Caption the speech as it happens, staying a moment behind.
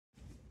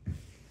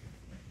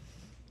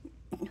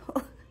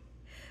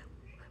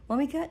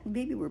Mommy cat and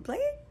baby were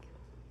playing?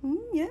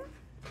 Yeah.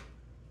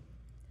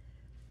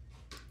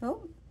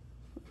 Oh,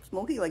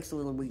 Smokey likes the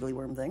little wiggly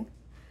worm thing.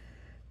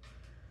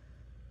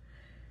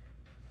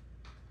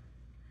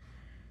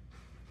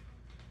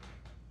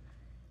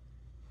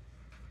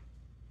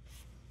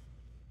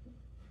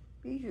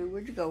 Bijou,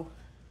 where'd you go?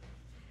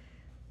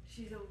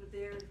 She's over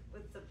there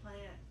with the plant.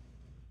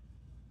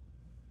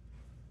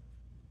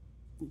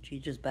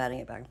 She's just batting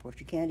it back and forth.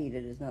 She can't eat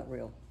it. It's not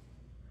real.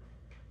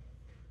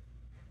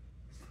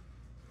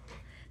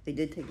 They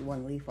did take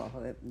one leaf off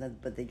of it,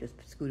 but they just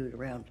scooted it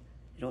around.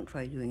 They don't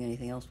try doing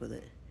anything else with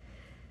it.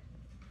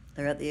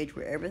 They're at the age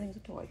where everything's a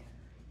toy.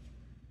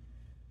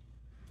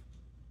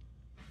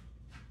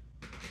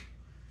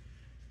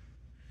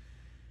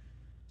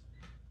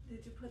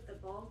 Did you put the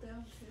ball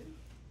down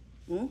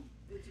too? Hmm?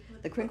 Did you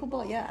put The crinkle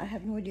ball? Yeah, I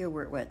have no idea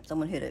where it went.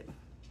 Someone hit it.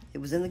 It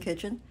was in the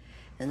kitchen,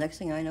 and the next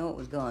thing I know, it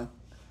was gone.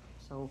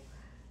 So,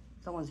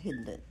 someone's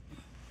hidden it.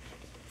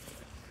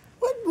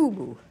 What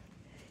boo-boo?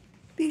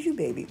 Bijou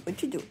baby,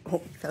 what you do?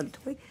 Oh, you found a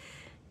toy?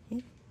 Yeah.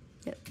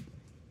 Yep.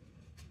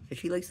 If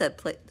she likes that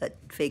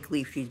fake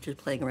leaf, she's just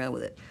playing around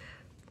with it.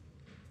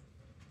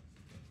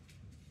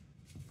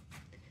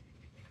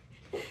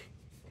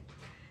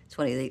 It's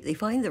funny, they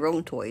find their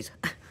own toys.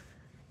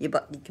 You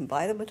can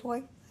buy them a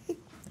toy,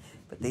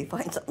 but they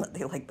find something that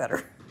they like better.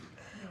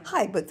 Yeah.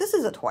 Hi, but this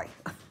is a toy.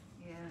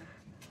 Yeah.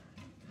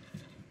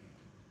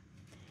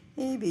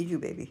 Hey, Bijou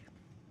baby.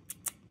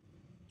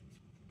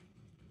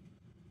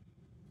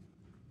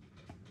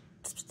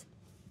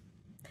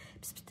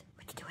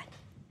 What you doing?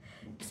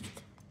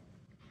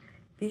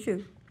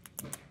 Bijou.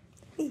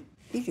 Hey,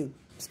 Bijou.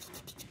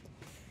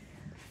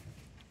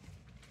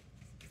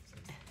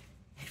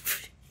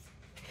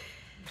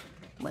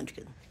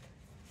 Munchkin.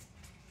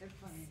 They're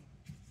funny.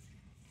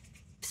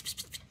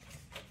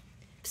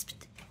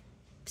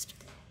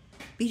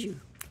 Bijou.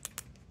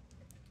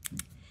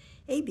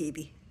 Hey,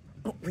 baby.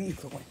 Oh, where you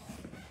going?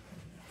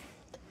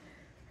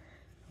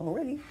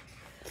 Already.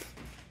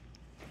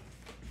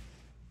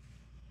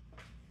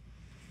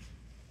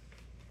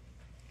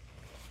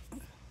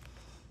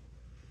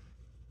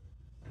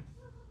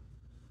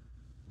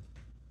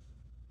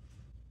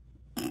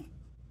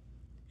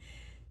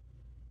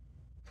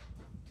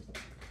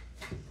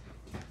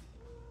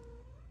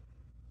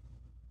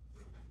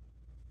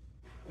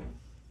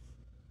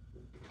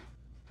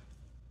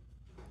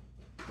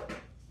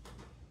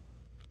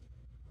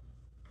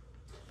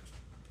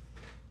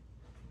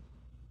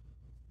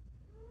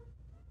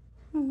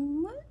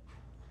 What?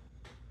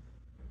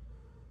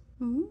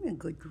 A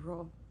good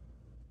girl.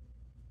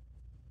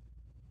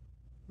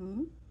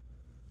 Mm-hmm.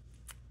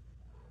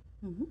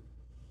 Mm-hmm.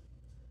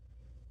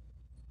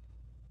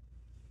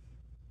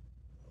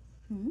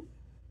 Mm-hmm.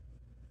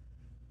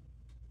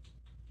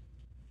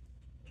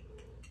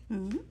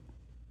 Mm-hmm.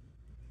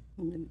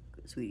 And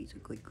Sweetie's a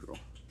good girl.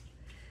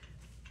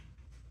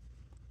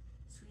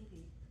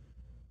 Sweetie.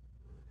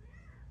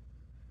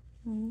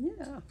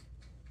 Yeah.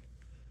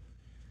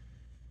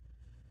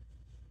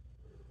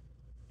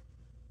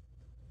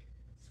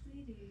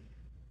 Sweetie.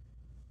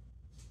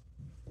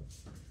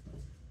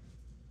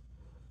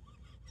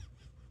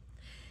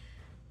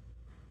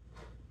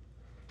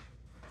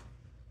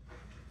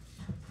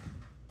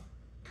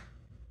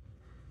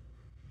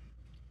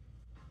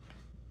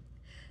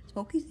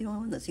 Smokey's the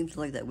only one that seems to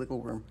like that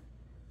wiggle worm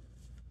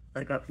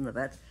that I got from the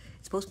vets.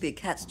 It's supposed to be a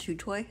cat's chew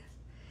toy,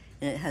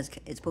 and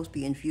it's supposed to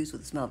be infused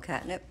with the smell of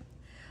catnip.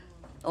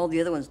 All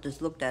the other ones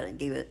just looked at it and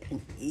gave it,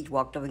 and each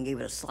walked up and gave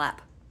it a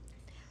slap.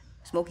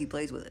 Smokey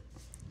plays with it.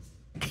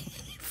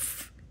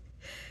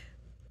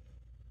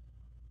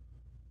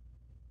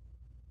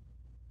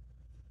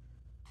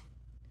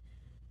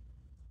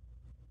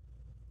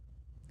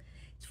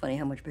 It's funny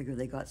how much bigger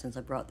they got since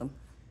I brought them.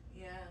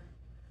 Yeah.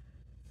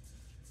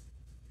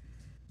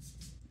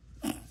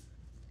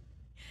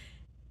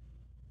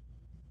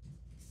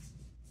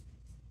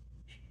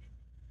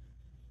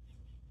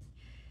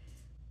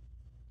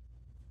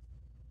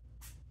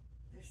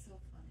 They're so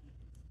funny.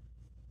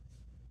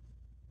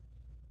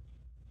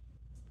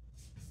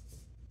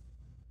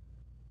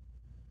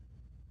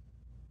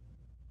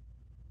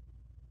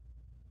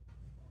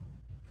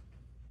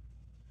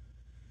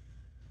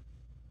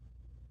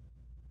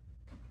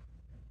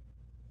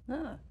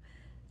 Ah,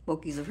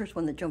 Smokey's the first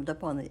one that jumped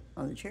up on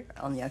the chair,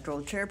 on the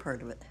actual chair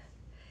part of it,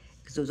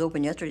 because it was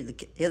open yesterday.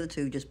 The other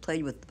two just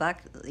played with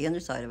the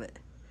underside of it.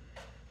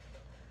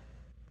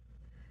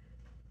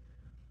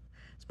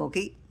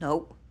 Smokey,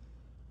 no,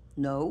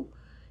 no,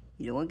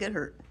 you don't want to get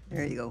hurt.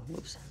 There you go.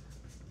 Whoops.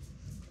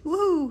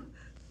 Woohoo!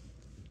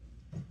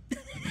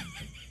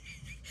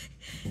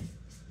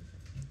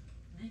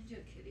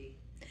 Ninja kitty.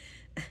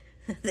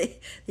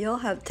 They all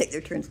have to take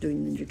their turns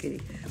doing Ninja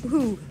Kitty.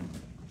 Woohoo!